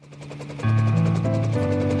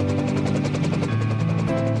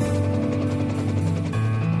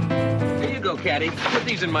Caddy. Put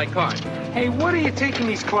these in my car. Hey, what are you taking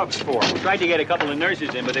these clubs for? Tried to get a couple of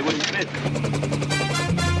nurses in, but they wouldn't fit.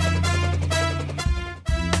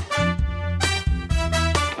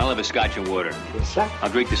 I'll have a scotch and water. Yes, sir. I'll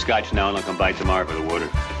drink the scotch now and I'll come by tomorrow for the water.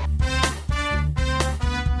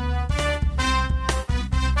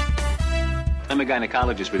 I'm a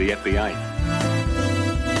gynecologist for the FBI.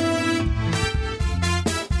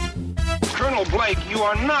 Colonel Blake, you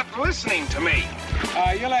are not listening to me.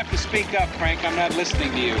 You'll have to speak up, Frank. I'm not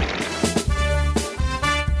listening to you.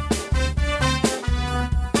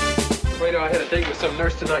 Wait till I had a date with some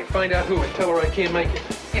nurse tonight. Find out who and tell her I can't make it.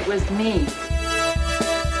 It was me.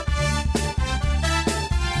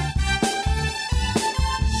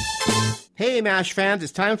 Hey, MASH fans,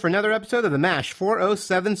 it's time for another episode of the MASH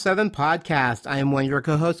 4077 podcast. I am one of your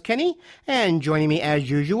co-hosts, Kenny, and joining me as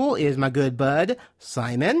usual is my good bud,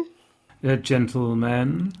 Simon. A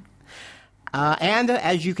gentleman. And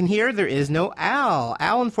as you can hear, there is no Al.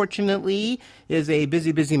 Al, unfortunately, is a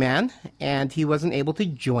busy man, and he wasn't able to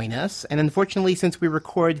join us. And unfortunately, since we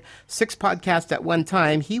record 6 podcasts at one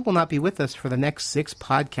time, he will not be with us for the next 6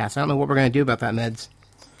 podcasts. I don't know what we're going to do about that, Meds.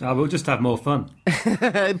 We'll just have more fun.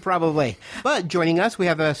 Probably. But joining us, we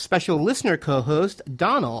have a special listener co-host,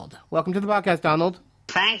 Donald. Welcome to the podcast, Donald.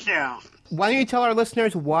 Thank you. Why don't you tell our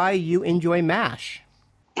listeners why you enjoy MASH?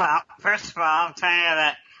 Well, first of all, I'll tell you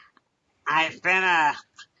that I've been a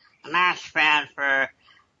MASH fan for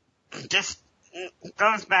just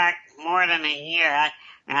goes back more than a year.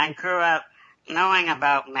 I grew up knowing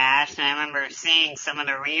about MASH, and I remember seeing some of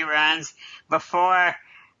the reruns before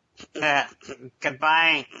the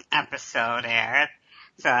Goodbye episode aired.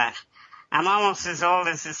 So I'm almost as old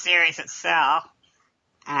as the series itself,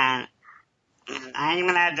 and I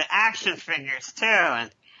even had the action figures too,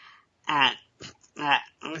 and it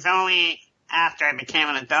was only after I became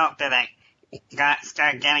an adult that I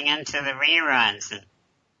started getting into the reruns,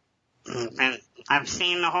 and I've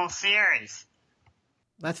seen the whole series.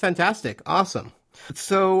 That's fantastic. Awesome.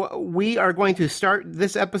 So we are going to start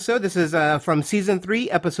this episode. This is from Season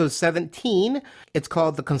 3, Episode 17. It's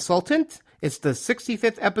called The Consultant. It's the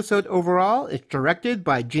 65th episode overall. It's directed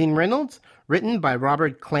by Gene Reynolds, written by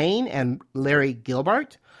Robert Klane and Larry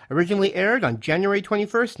Gilbert. Originally aired on January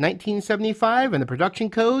 21st, 1975, and the production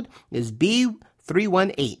code is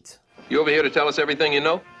B318. You over here to tell us everything you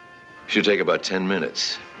know? Should take about 10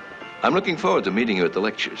 minutes. I'm looking forward to meeting you at the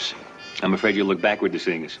lectures. I'm afraid you'll look backward to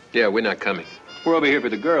seeing us. Yeah, we're not coming. We're over here for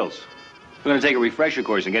the girls. We're going to take a refresher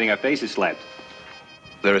course in getting our faces slapped.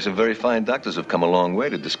 There are some very fine doctors who've come a long way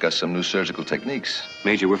to discuss some new surgical techniques.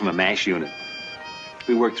 Major, we're from a MASH unit.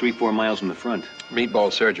 We work 3-4 miles from the front.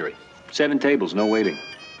 Meatball surgery. 7 tables, no waiting.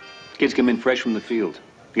 Kids come in fresh from the field.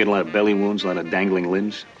 You get a lot of belly wounds, a lot of dangling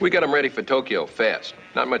limbs. We got them ready for Tokyo fast.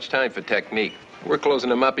 Not much time for technique. We're closing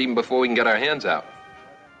them up even before we can get our hands out.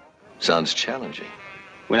 Sounds challenging.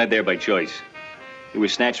 We're not there by choice. We were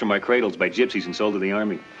snatched from our cradles by gypsies and sold to the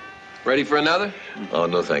army. Ready for another? Oh,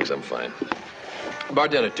 no thanks, I'm fine.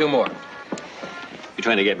 Bartender, 2 more. If you're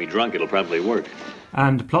trying to get me drunk, it'll probably work.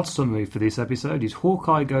 And plot summary for this episode is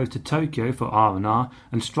Hawkeye goes to Tokyo for R&R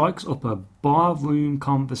and strikes up a barroom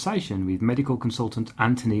conversation with medical consultant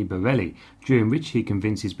Anthony Borelli, during which he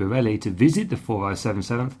convinces Borelli to visit the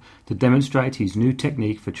 4077th to demonstrate his new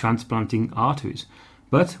technique for transplanting arteries.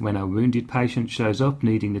 But when a wounded patient shows up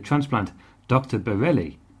needing the transplant, Dr.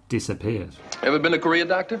 Borelli disappears. Ever been to Korea,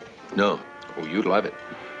 Doctor? No. Oh, you'd love it.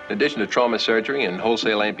 In addition to trauma surgery and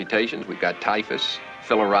wholesale amputations, we've got typhus,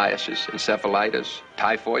 filariasis, encephalitis,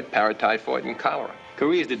 typhoid, paratyphoid, and cholera.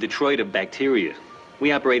 Korea's the Detroit of bacteria.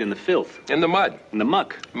 We operate in the filth. In the mud. In the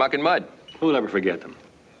muck. Muck and mud. Who'll ever forget them?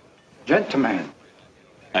 Gentleman.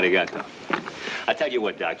 Arigato. I tell you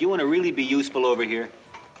what, Doc, you want to really be useful over here?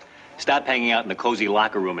 Stop hanging out in the cozy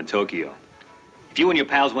locker room in Tokyo. If you and your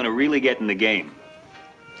pals want to really get in the game,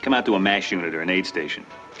 come out to a MASH unit or an aid station.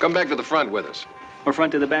 Come back to the front with us. Or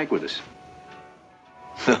front to the back with us.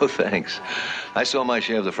 No, thanks. I saw my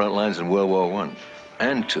share of the front lines in World War I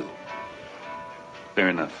and II. Fair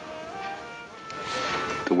enough.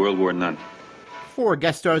 To World War none. 4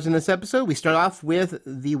 guest stars in this episode. We start off with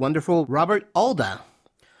the wonderful Robert Alda.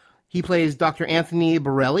 He plays Dr. Anthony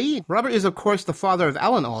Borelli. Robert is, of course, the father of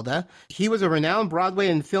Alan Alda. He was a renowned Broadway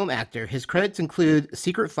and film actor. His credits include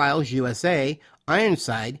Secret Files USA,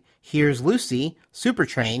 Ironside, Here's Lucy,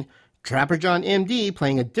 Supertrain, Trapper John M.D.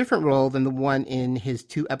 playing a different role than the one in his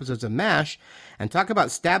 2 episodes of MASH, and talk about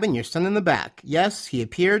stabbing your son in the back. Yes, he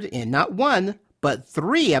appeared in not 1, but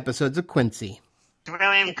 3 episodes of Quincy.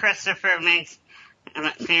 William Christopher makes an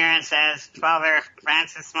appearance as Father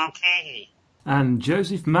Francis Mulcahy. And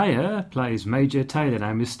Joseph Mayer plays Major Taylor.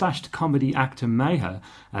 Now, moustached comedy actor Mayer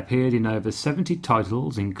appeared in over 70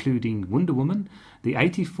 titles, including Wonder Woman, the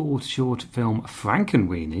 84 short film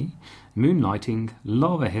Frankenweenie, Moonlighting,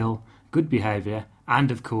 Laura Hill, Good Behaviour,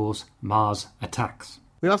 and, of course, Mars Attacks.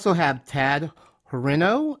 We also have Tad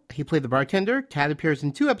Horino. He played the bartender. Tad appears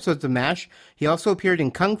in 2 episodes of MASH. He also appeared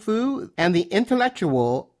in Kung Fu and the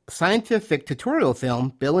intellectual scientific tutorial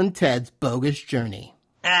film Bill and Ted's Bogus Journey.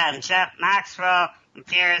 And Jeff Maxwell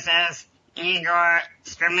appears as Igor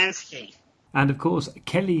Straminsky. And, of course,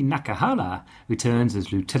 Kelly Nakahara returns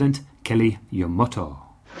as Lieutenant Kelly Yomoto.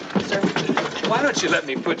 Sir, why don't you let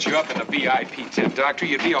me put you up in a VIP tent, Doctor?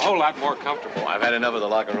 You'd be a whole lot more comfortable. I've had enough of the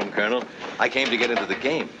locker room, Colonel. I came to get into the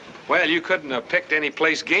game. Well, you couldn't have picked any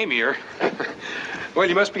place gamier. Well,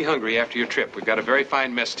 you must be hungry after your trip. We've got a very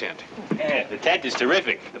fine mess tent. Yeah, the tent is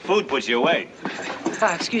terrific. The food puts you away.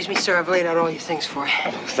 Excuse me, sir. I've laid out all your things for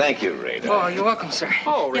you. Thank you, Radar. Oh, you're welcome, sir.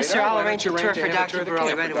 Oh, Radar, yes, sir. I'll why arrange a don't you tour for Dr.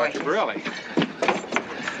 Borelli right away. Dr. Borelli.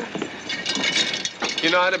 You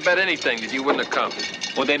know, I'd have bet anything that you wouldn't have come.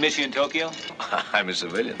 Would they miss you in Tokyo? I'm a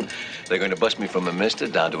civilian. They're going to bust me from a mister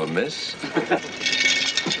down to a miss.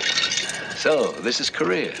 So, this is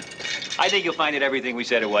Korea. I think you'll find it everything we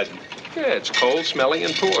said it wasn't. Yeah, it's cold, smelly,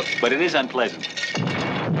 and poor. But it is unpleasant.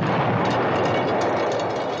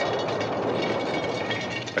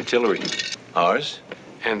 Artillery. Ours?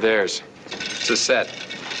 And theirs. It's a set.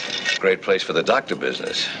 Great place for the doctor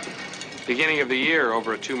business. Beginning of the year,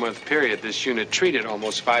 over a 2-month period, this unit treated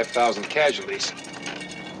almost 5,000 casualties.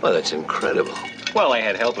 Well, that's incredible. Well, I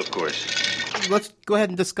had help, of course. Let's go ahead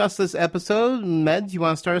and discuss this episode. Meds, you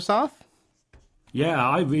want to start us off? Yeah,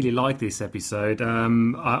 I really like this episode.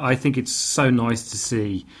 I think it's so nice to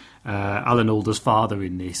see Alan Alda's father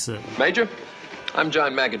in this. Major, I'm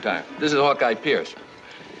John McIntyre. This is Hawkeye Pierce.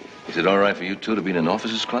 Is it all right for you two to be in an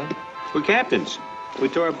officers' club? We're captains. We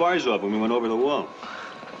tore our bars off when we went over the wall.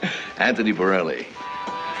 Anthony Borelli.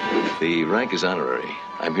 The rank is honorary.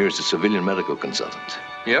 I'm here as a civilian medical consultant.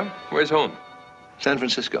 Yeah? Where's home? San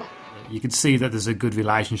Francisco. You can see that there's a good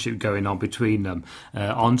relationship going on between them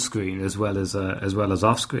on screen as well as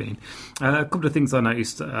off screen. A couple of things I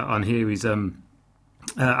noticed on here is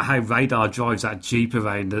how Radar drives that Jeep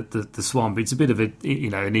around the swamp. It's a bit of an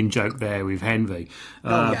in-joke there with Henry.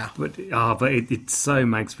 But it so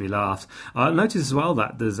makes me laugh. I noticed as well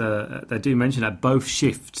that they do mention that both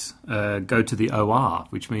shifts go to the OR,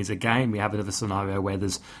 which means again we have another scenario where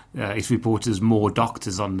it's reported there's more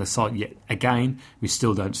doctors on the site. Yet again, we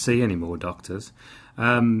still don't see any more doctors.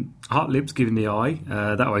 Hot lips giving the eye.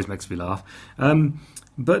 That always makes me laugh.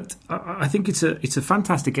 But I think it's a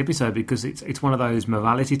fantastic episode because it's one of those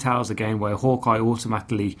morality tales again where Hawkeye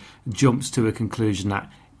automatically jumps to a conclusion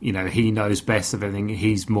that he knows best of everything.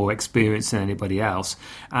 He's more experienced than anybody else,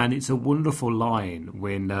 and it's a wonderful line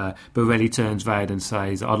when Borelli turns round and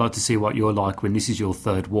says, "I'd like to see what you're like when this is your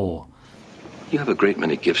third war." You have a great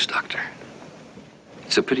many gifts, Doctor.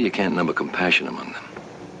 It's a pity you can't number compassion among them.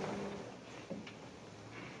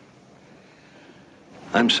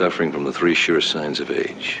 I'm suffering from the 3 sure signs of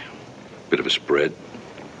age. Bit of a spread,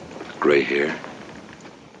 gray hair,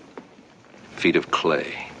 feet of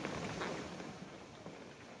clay.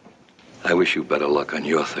 I wish you better luck on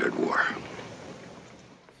your third war.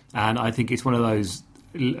 And I think it's one of those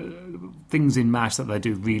things in MASH that they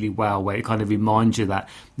do really well, where it kind of reminds you that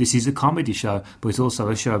this is a comedy show, but it's also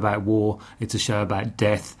a show about war, it's a show about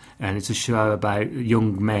death, and it's a show about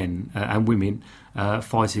young men and women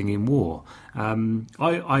fighting in war.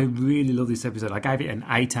 I really love this episode. I gave it an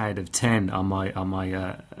 8 out of 10 on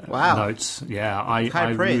my notes. Yeah, I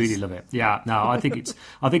really love it. Yeah, no, I think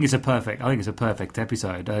it's a perfect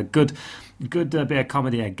episode. Good bit of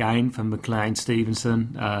comedy again from McLean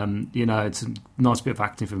Stevenson. It's a nice bit of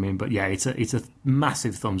acting from him. But yeah, it's a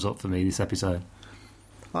massive thumbs up for me, this episode.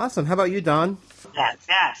 Awesome. How about you, Don?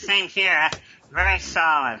 Yeah, same here. Very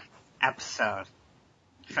solid episode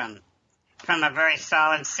from a very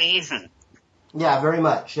solid season. Yeah, very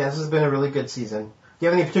much. Yeah, this has been a really good season. Do you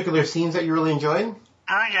have any particular scenes that you really enjoyed?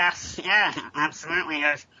 Oh, yes. Yeah, absolutely.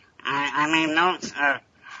 I made notes of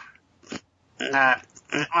the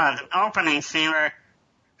opening scene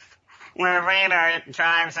where Radar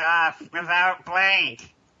drives off without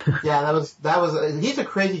Blake. Yeah, that was he's a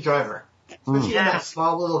crazy driver. Especially in that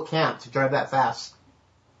small little camp to drive that fast.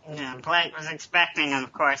 Yeah, Blake was expecting him,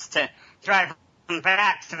 of course, to drive him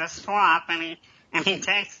back to the swamp, and he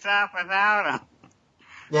takes off without him.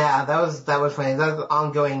 Yeah, that was funny. That was an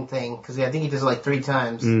ongoing thing because I think he does it like 3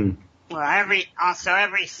 times. Well, every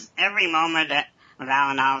moment with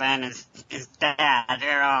Alan Alda and his dad,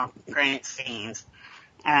 they're all great scenes.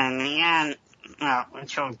 And in the end,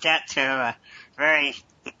 which we'll get to, a very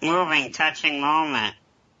moving, touching moment.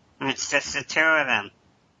 It's just the two of them.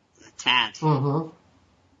 The tent. Mm-hmm.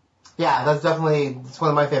 Yeah, that's one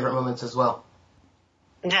of my favorite moments as well.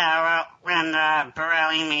 Yeah, well, when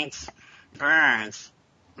Borelli meets Burns,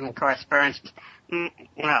 and of course Burns,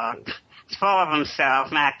 well, is full of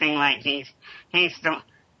himself, acting like he's the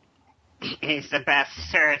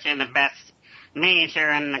best surgeon, the best major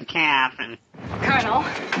in the camp, and... Colonel,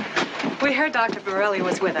 we heard Dr. Borelli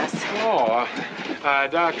was with us. Oh,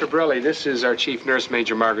 Dr. Borelli, this is our chief nurse,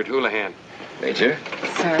 Major Margaret Houlihan. Major?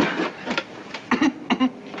 Sir.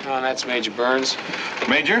 Oh, that's Major Burns.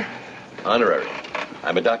 Major? Honorary.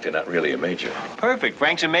 I'm a doctor, not really a major. Perfect.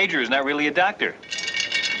 Frank's a major, is not really a doctor.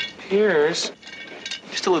 Pierce.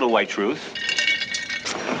 Just a little white truth.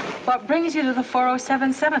 What brings you to the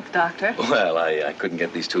 4077th, Doctor? Well, I couldn't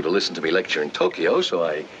get these two to listen to me lecture in Tokyo, so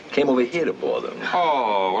I came over here to bore them.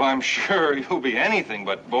 Oh, well, I'm sure you'll be anything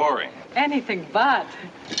but boring. Anything but.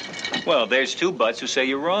 Well, there's two buts who say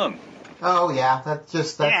you're wrong. Oh, yeah,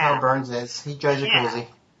 that's how Burns is. He drives you crazy.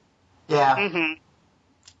 Yeah. Mm-hmm.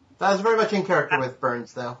 That was very much in character with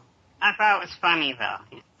Burns, though. I thought it was funny,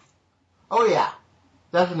 though. Oh, yeah.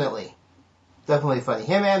 Definitely. Definitely funny.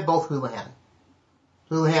 Him and both Houlihan.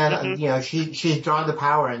 Houlihan, she's drawn to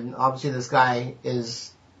power, and obviously this guy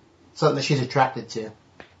is something that she's attracted to.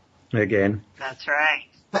 Again. That's right.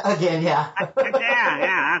 Again, yeah.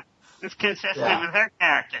 Yeah. It's consistent with her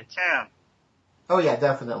character, too. Oh, yeah,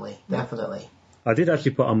 definitely. I did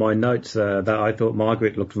actually put on my notes that I thought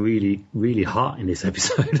Margaret looked really, really hot in this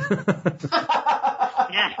episode.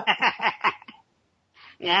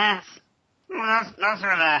 Yes. Well, those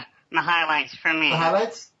are the highlights for me. The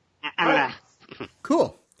highlights? And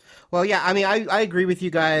Cool. Well, yeah, I mean, I agree with you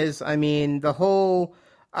guys. I mean, the whole...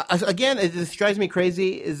 again, this drives me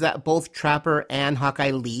crazy, is that both Trapper and Hawkeye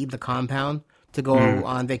leave the compound to go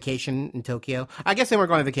on vacation in Tokyo. I guess they weren't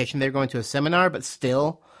going on vacation. They were going to a seminar, but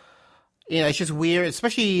still... it's just weird,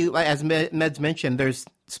 especially as Meds mentioned, there's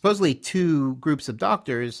supposedly two groups of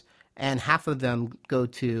doctors, and half of them go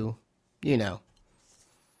to,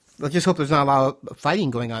 let's just hope there's not a lot of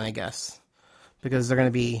fighting going on, I guess, because they're going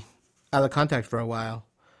to be out of contact for a while.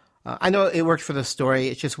 I know it worked for the story.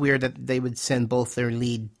 It's just weird that they would send both their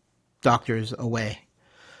lead doctors away.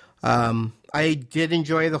 I did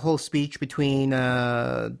enjoy the whole speech between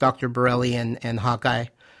Dr. Borelli and Hawkeye.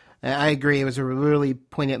 I agree. It was a really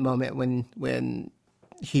poignant moment when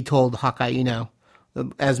he told Hawkeye,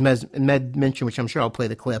 as Med mentioned, which I'm sure I'll play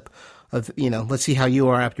the clip of, let's see how you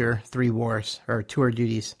are after 3 wars or tour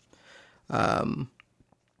duties.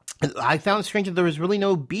 I found it strange that there was really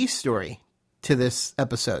no B story to this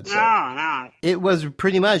episode. So no. It was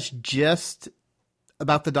pretty much just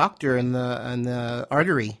about the doctor and the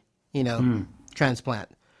artery, transplant.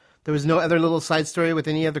 There was no other little side story with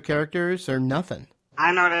any other characters or nothing.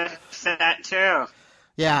 I noticed that too.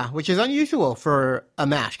 Yeah, which is unusual for a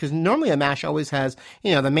MASH, because normally a MASH always has,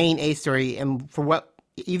 the main A story, and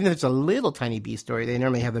even if it's a little tiny B story, they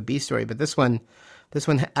normally have a B story, but this one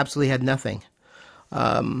absolutely had nothing.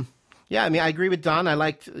 Yeah, I mean, I agree with Don. I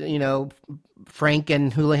liked, Frank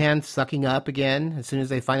and Houlihan sucking up again. As soon as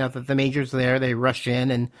they find out that the Major's there, they rush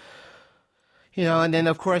in and, and then,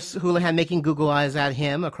 of course, Houlihan making Google eyes at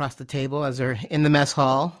him across the table as they're in the mess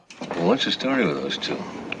hall. Well, what's the story with those two?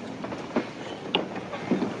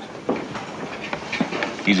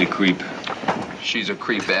 He's a creep. She's a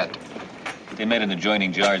creepette. They met in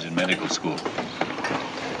adjoining jars in medical school.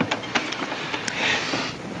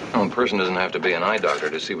 One person doesn't have to be an eye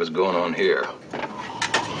doctor to see what's going on here.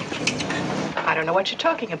 I don't know what you're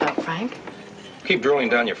talking about, Frank. Keep drilling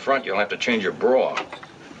down your front, you'll have to change your bra.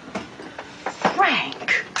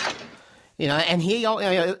 Frank! And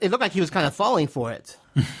it looked like he was kind of falling for it.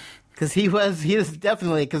 Because he was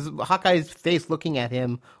definitely, because Hawkeye's face looking at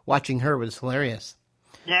him, watching her, was hilarious.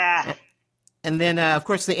 Yeah. And then, of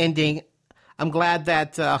course, the ending, I'm glad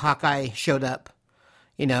that Hawkeye showed up,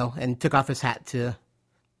 and took off his hat to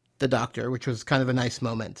the doctor, which was kind of a nice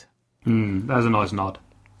moment. That was a nice nod.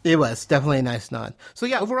 It was definitely a nice nod. So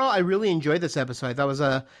yeah, overall, I really enjoyed this episode. I thought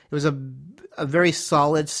it was a very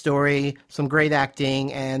solid story, some great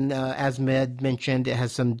acting, and as Med mentioned, it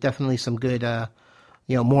has definitely some good,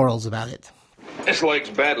 morals about it. This leg's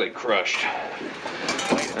badly crushed.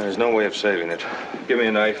 There's no way of saving it. Give me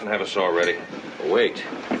a knife and have a saw ready. Wait.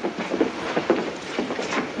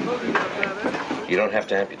 You don't have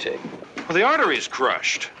to amputate. Well, the artery's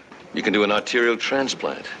crushed. You can do an arterial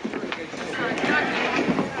transplant.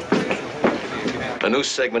 A new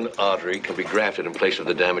segment artery can be grafted in place of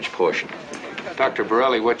the damaged portion. Dr.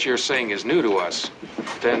 Borelli, what you're saying is new to us.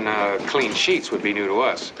 Then clean sheets would be new to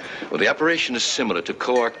us. Well, the operation is similar to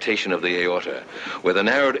coarctation of the aorta, where the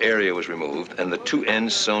narrowed area was removed and the two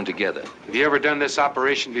ends sewn together. Have you ever done this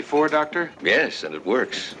operation before, Doctor? Yes, and it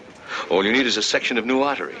works. All you need is a section of new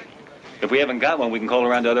artery. If we haven't got one, we can call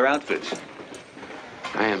around to other outfits.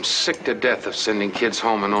 I am sick to death of sending kids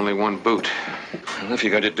home in only one boot. Well, if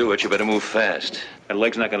you're going to do it, you better move fast. That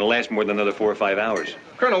leg's not going to last more than another 4 or 5 hours.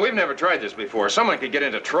 Colonel, we've never tried this before. Someone could get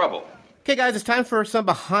into trouble. Okay, guys, it's time for some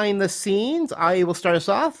behind the scenes. I will start us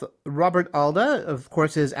off. Robert Alda, of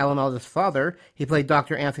course, is Alan Alda's father. He played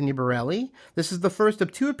Dr. Anthony Borelli. This is the first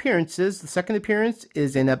of 2 appearances. The second appearance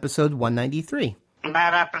is in episode 193.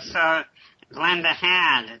 That episode Glenda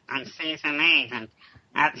had on season 8, and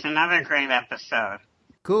that's another great episode.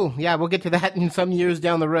 Cool. Yeah, we'll get to that in some years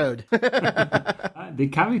down the road. The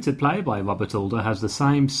character played by Robert Alda has the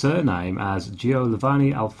same surname as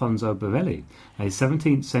Giovanni Alfonso Borelli, a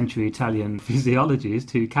 17th century Italian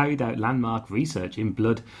physiologist who carried out landmark research in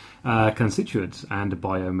blood constituents and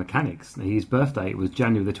biomechanics. His birthday was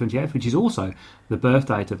January the 28th, which is also the birth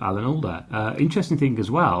date of Alan Alda. Interesting thing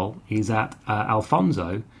as well is that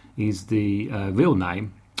Alfonso is the real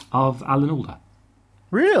name of Alan Alda.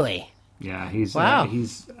 Really? Yeah, he's wow.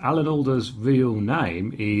 Alan Alda's real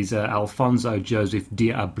name is Alfonso Joseph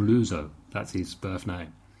D'Abruzzo. That's his birth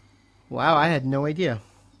name. Wow, I had no idea.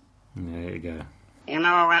 There you go. You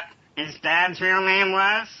know what his dad's real name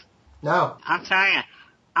was? No. I'll tell you.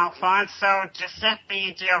 Alfonso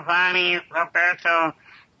Giuseppe Giovanni Roberto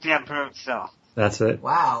D'Abruzzo. That's it.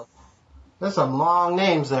 Wow. There's some long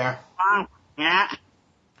names there. Yeah.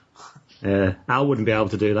 Yeah, Al wouldn't be able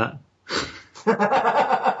to do that.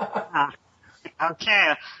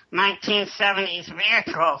 Okay, 1970s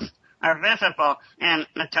vehicles are visible in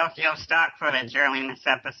the Tokyo stock footage early in this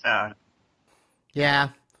episode. Yeah,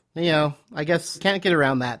 I guess can't get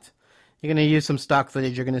around that. You're going to use some stock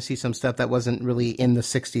footage. You're going to see some stuff that wasn't really in the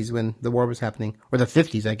 60s when the war was happening, or the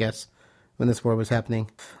 50s, I guess, when this war was happening.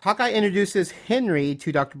 Hawkeye introduces Henry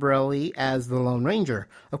to Dr. Borelli as the Lone Ranger.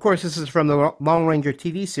 Of course, this is from the Lone Ranger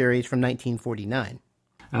TV series from 1949.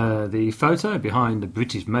 The photo behind the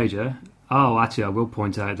British Major. Oh, actually, I will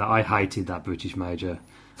point out that I hated that British Major.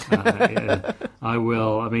 I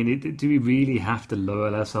will. I mean, do we really have to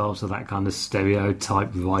lower ourselves to that kind of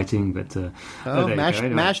stereotype writing? But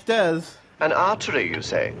MASH does. An artery, you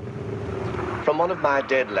say? From one of my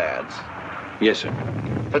dead lads? Yes, sir.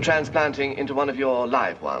 For transplanting into one of your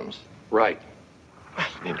live ones? Right. Well,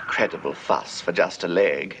 an incredible fuss for just a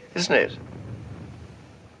leg, isn't it?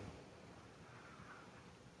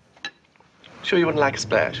 Sure you wouldn't like a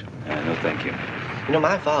splash? No, thank you. You know,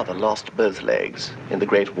 my father lost both legs in the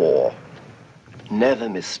Great War. Never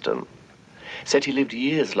missed them. Said he lived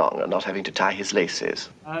years longer not having to tie his laces.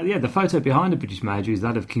 The photo behind the British Major is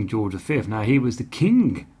that of King George V. Now, he was the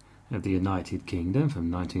king of the United Kingdom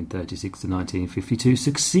from 1936 to 1952,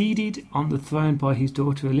 succeeded on the throne by his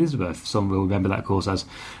daughter Elizabeth. Some will remember that, of course, as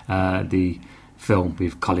the film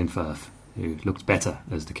with Colin Firth, who looked better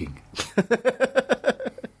as the king.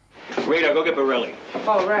 Radar, go get Borelli.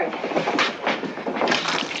 All right.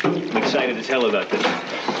 I'm excited to tell about this.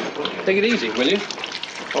 Take it easy, will you?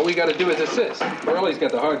 All we got to do is assist. Borelli's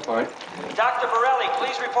got the hard part. Dr. Borelli,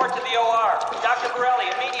 please report to the OR. Dr. Borelli,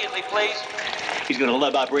 immediately, please. He's going to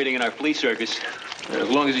love operating in our flea circus. As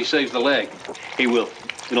long as he saves the leg. He will.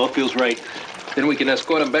 It all feels right. Then we can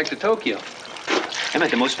escort him back to Tokyo. I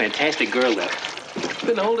met the most fantastic girl there.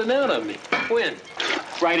 Been holding out on me. When?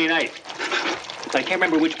 Friday night. I can't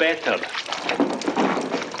remember which bathtub.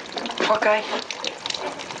 Hawkeye?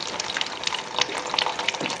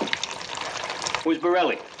 Where's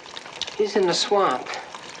Borelli? He's in the swamp.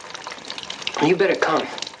 You better come.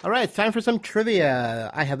 All right, it's time for some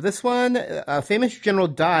trivia. I have this one. A famous general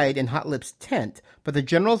died in Hot Lip's tent, but the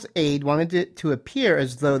general's aide wanted it to appear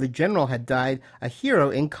as though the general had died a hero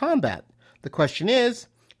in combat. The question is,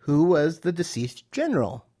 who was the deceased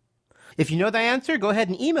general? If you know the answer, go ahead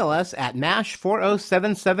and email us at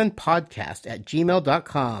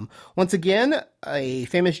mash4077podcast@gmail.com. Once again, a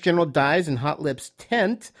famous general dies in Hot Lip's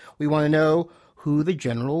tent. We want to know who the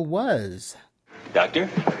general was. Doctor,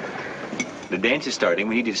 the dance is starting.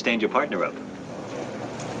 We need you to stand your partner up.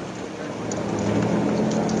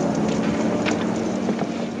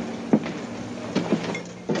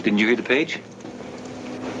 Didn't you hear the page?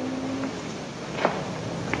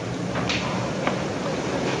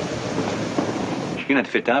 You're not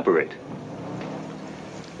fit to operate.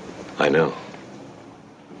 I know.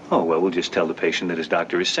 Oh, well, we'll just tell the patient that his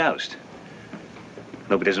doctor is soused.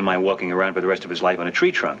 Nobody doesn't mind walking around for the rest of his life on a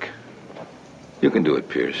tree trunk. You can do it,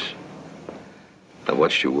 Pierce. I've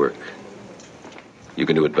watched you work. You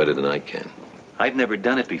can do it better than I can. I've never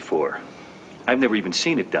done it before. I've never even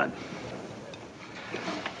seen it done.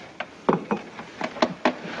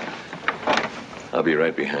 I'll be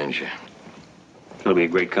right behind you. It'll be a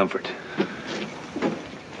great comfort.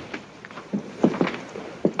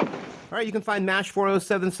 All right, you can find MASH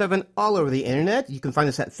 4077 all over the internet. You can find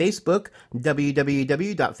us at Facebook,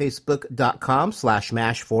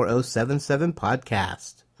 www.facebook.com/MASH 4077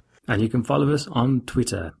 podcast. And you can follow us on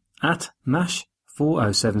Twitter at MASH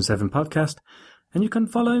 4077 podcast. And you can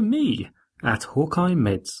follow me at Hawkeye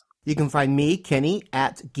Meds. You can find me, Kenny,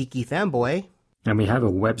 at Geeky Fanboy. And we have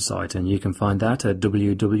a website, and you can find that at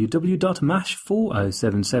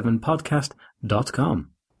www.mash4077podcast.com.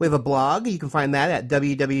 We have a blog. You can find that at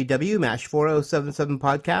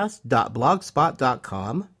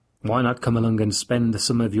www.mash4077podcast.blogspot.com. Why not come along and spend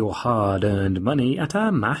some of your hard-earned money at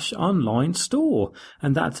our MASH online store?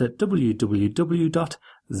 And that's at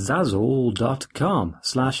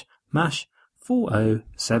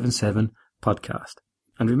www.zazzle.com/MASH4077podcast.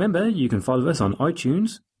 And remember, you can follow us on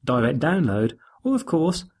iTunes, direct download, or of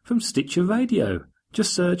course, from Stitcher Radio.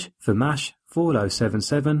 Just search for MASH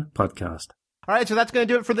 4077 podcast. All right, so that's going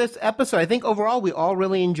to do it for this episode. I think overall we all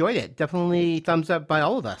really enjoyed it. Definitely thumbs up by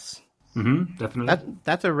all of us. Definitely.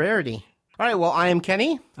 That's a rarity. All right, well, I am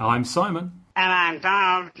Kenny. I'm Simon. And I'm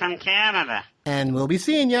Donald from Canada. And we'll be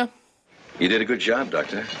seeing you. You did a good job,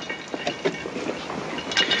 Doctor.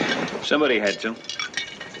 Somebody had to.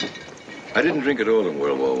 I didn't drink at all in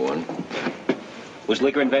World War I. Was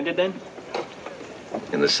liquor invented then?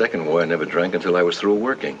 In the Second War, I never drank until I was through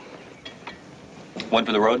working. One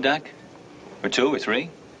for the road, Doc? Or two or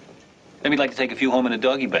three? Maybe you'd like to take a few home in a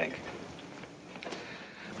doggy bag.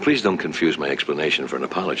 Please don't confuse my explanation for an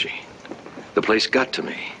apology. The place got to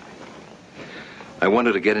me. I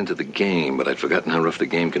wanted to get into the game, but I'd forgotten how rough the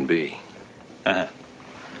game can be. Uh-huh.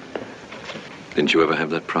 Didn't you ever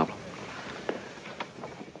have that problem?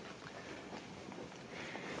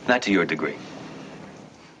 Not to your degree.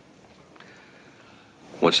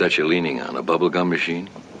 What's that you're leaning on, a bubblegum machine?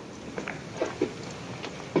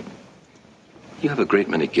 You have a great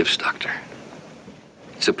many gifts, Doctor.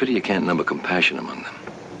 It's a pity you can't number compassion among them.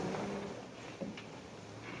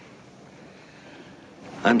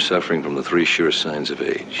 I'm suffering from the three sure signs of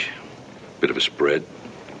age. Bit of a spread,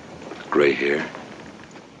 gray hair,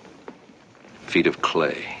 feet of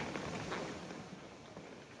clay.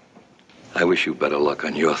 I wish you better luck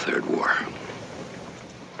on your third war.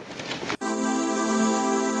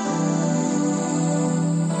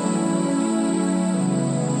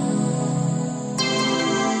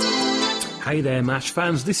 Hey there, MASH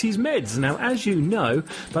fans, this is Meds. Now, as you know,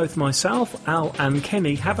 both myself, Al and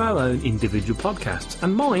Kenny have our own individual podcasts,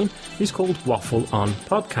 and mine is called Waffle On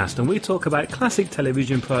Podcast, and we talk about classic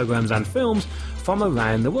television programmes and films from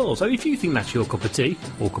around the world. So if you think that's your cup of tea,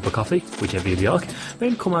 or cup of coffee, whichever you like,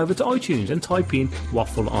 then come over to iTunes and type in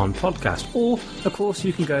Waffle On Podcast. Or, of course,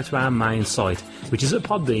 you can go to our main site, which is at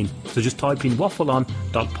Podbean, so just type in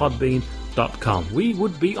waffleon.podbean.com. We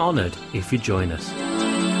would be honoured if you join us.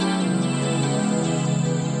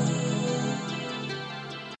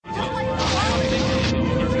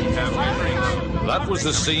 That was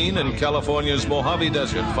the scene in California's Mojave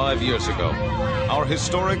Desert 5 years ago. Our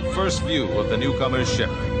historic first view of the newcomer's ship.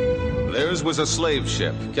 Theirs was a slave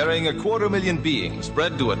ship carrying 250,000 beings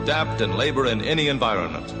bred to adapt and labor in any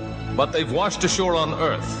environment. But they've washed ashore on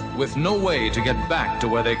Earth with no way to get back to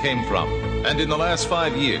where they came from. And in the last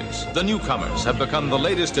 5 years, the newcomers have become the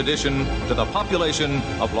latest addition to the population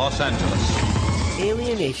of Los Angeles.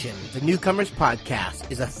 Alienation, the Newcomers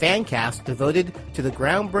Podcast, is a fan cast devoted to the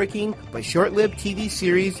groundbreaking but short-lived TV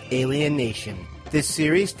series Alienation. This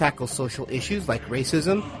series tackles social issues like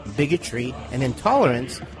racism, bigotry, and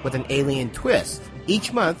intolerance with an alien twist.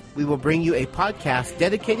 Each month, we will bring you a podcast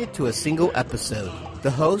dedicated to a single episode.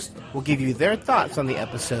 The host will give you their thoughts on the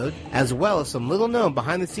episode, as well as some little-known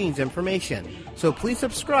behind-the-scenes information. So please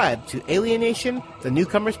subscribe to Alienation, the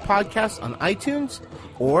Newcomers Podcast on iTunes,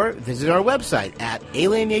 or visit our website at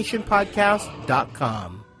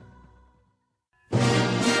alienationpodcast.com.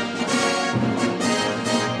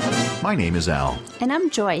 My name is Al. And I'm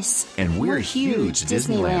Joyce. And we're huge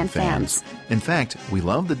Disneyland fans. In fact, we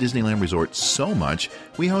love the Disneyland Resort so much,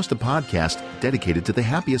 we host a podcast dedicated to the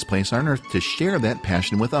happiest place on Earth to share that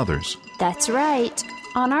passion with others. That's right.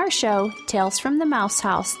 On our show, Tales from the Mouse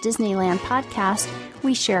House Disneyland Podcast,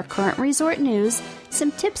 we share current resort news,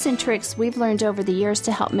 some tips and tricks we've learned over the years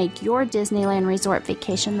to help make your Disneyland Resort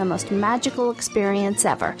vacation the most magical experience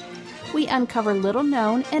ever. We uncover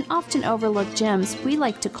little-known and often overlooked gems we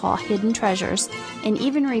like to call hidden treasures, and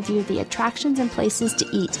even review the attractions and places to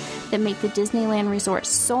eat that make the Disneyland Resort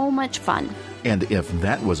so much fun. And if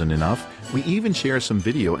that wasn't enough, we even share some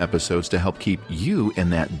video episodes to help keep you in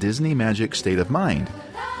that Disney magic state of mind.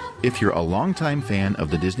 If you're a longtime fan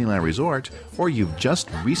of the Disneyland Resort, or you've just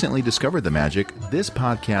recently discovered the magic, this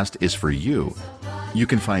podcast is for you. You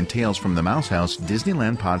can find Tales from the Mouse House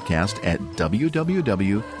Disneyland podcast at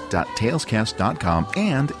www.talescast.com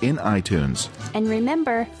and in iTunes. And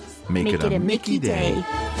remember, make it a Mickey day.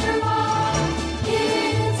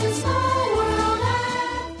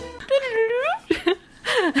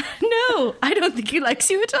 No, I don't think he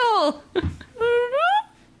likes you at all.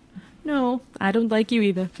 No, I don't like you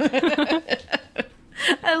either. I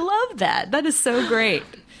love that. That is so great.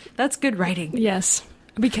 That's good writing. Yes,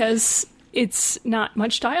 because it's not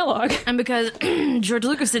much dialogue. And because George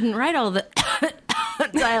Lucas didn't write all the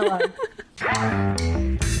dialogue.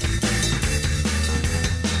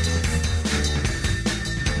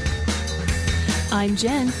 I'm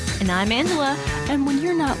Jen. And I'm Angela. And when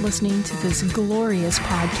you're not listening to this glorious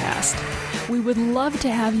podcast, we would love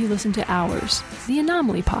to have you listen to ours, the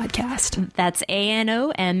Anomaly Podcast. That's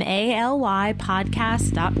ANOMALY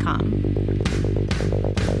podcast.com.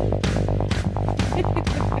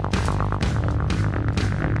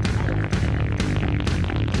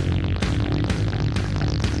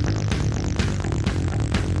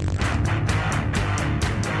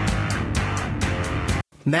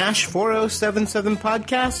 MASH 4077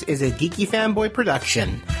 Podcast is a Geeky Fanboy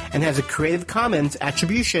production and has a Creative Commons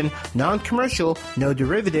Attribution, Non-Commercial, No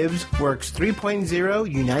Derivatives, Works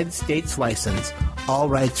 3.0 United States license. All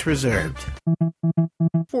rights reserved.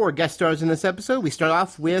 For guest stars in this episode, we start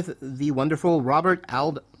off with the wonderful Robert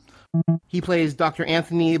Alda. He plays Dr.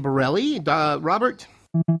 Anthony Borelli. Robert,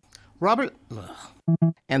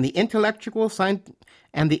 and the intellectual,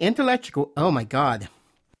 oh my God.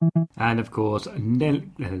 And of course,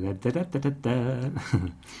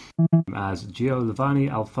 as Giovanni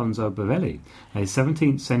Alfonso Borelli, a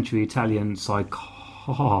 17th century Italian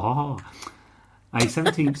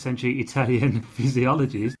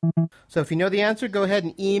physiologist. So if you know the answer, go ahead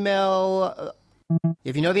and email.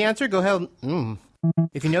 If you know the answer, go ahead.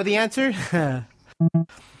 If you know the answer,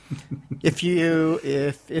 if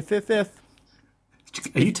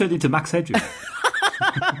Are you turned into Max Headroom?